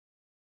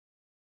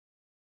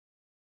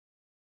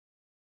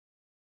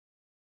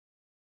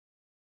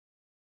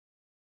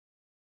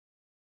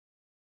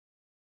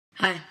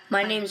Hi,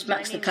 my name's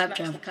Max the cab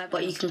driver,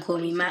 but you can call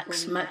me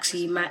Max,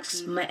 Maxi,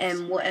 Max,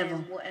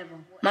 whatever.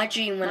 My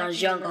dream when I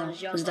was younger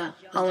was that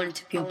I wanted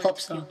to be a pop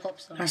star,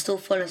 and I still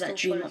follow that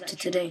dream up to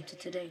today.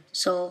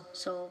 So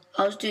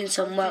I was doing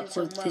some work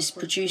with this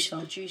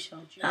producer.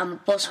 I'm a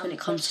boss when it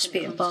comes to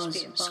spitting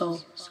bars,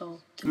 so.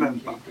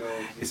 Remember,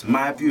 it's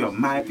my view and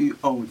my view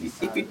only.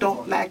 If you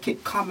don't like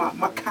it, come out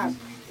my cab.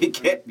 You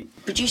get me?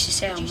 Producers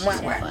say I'm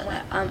whack, but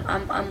like,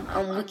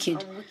 I'm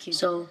wicked.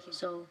 So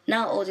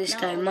now all this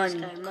guy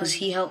money, because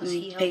he helped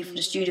me pay for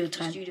the studio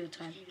time.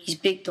 He's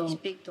big though,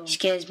 he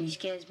scares me.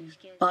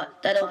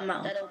 But that don't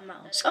matter.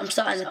 So I'm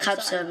starting a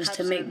cab service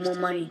to make more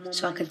money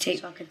so I can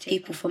take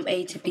people from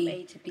A to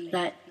B.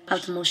 Like, I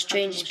have the most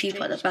strangest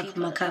people at the back of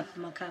my cab.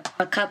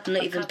 My cab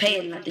not even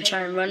paying, like they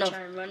try and run off.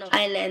 I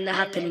ain't letting that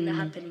happen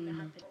anymore.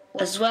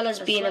 As well as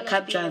being a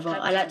cab driver,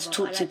 I like to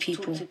talk to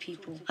people.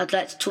 I'd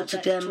like to talk to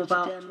them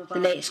about the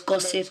latest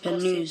gossip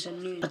and news.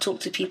 I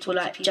talk to people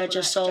like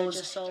Jaja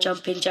Souls,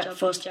 Jumping Jack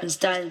Frost and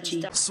Style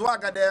G.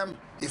 Swagger them.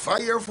 If I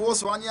hear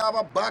force one, you have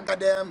a bag of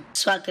them.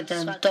 Swagger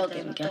them, don't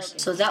get me gas.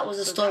 So that was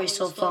the story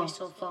so far.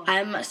 I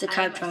am Max the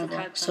cab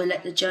driver, so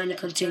let the journey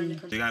continue.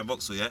 You got in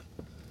Vauxhall, yeah?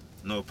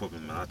 No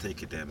problem, man. I'll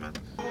take it there, man.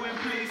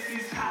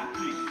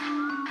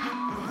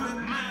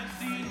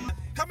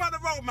 Come on the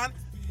road, man.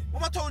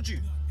 What have I told you?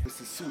 This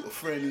is sort of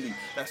friendly.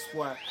 That's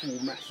why I call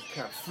Max the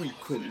cab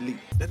frequently.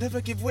 They never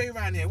give way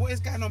around here. What is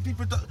going on?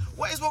 People don't...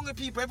 What is wrong with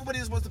people? Everybody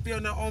just wants to be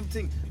on their own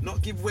thing,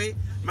 not give way.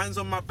 Man's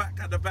on my back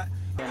at the back.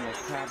 And the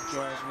cab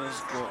drivers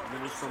got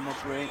really from my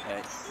brain.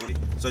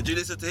 So do you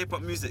listen to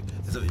hip-hop music?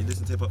 Is that what you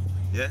listen to hip-hop?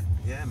 Yeah?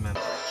 Yeah, man.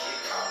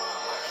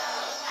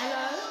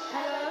 Hello?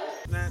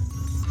 Nah,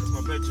 that's my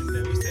bedroom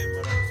there. What you saying,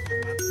 brother?